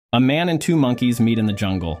A man and two monkeys meet in the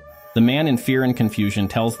jungle. The man, in fear and confusion,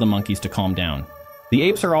 tells the monkeys to calm down. The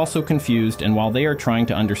apes are also confused, and while they are trying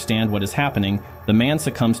to understand what is happening, the man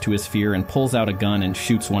succumbs to his fear and pulls out a gun and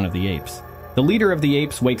shoots one of the apes. The leader of the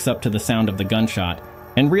apes wakes up to the sound of the gunshot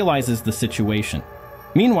and realizes the situation.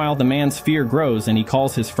 Meanwhile, the man's fear grows and he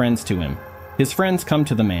calls his friends to him. His friends come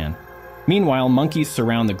to the man. Meanwhile, monkeys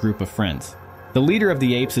surround the group of friends. The leader of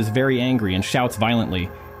the apes is very angry and shouts violently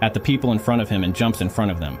at the people in front of him and jumps in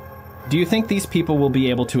front of them. Do you think these people will be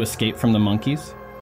able to escape from the monkeys?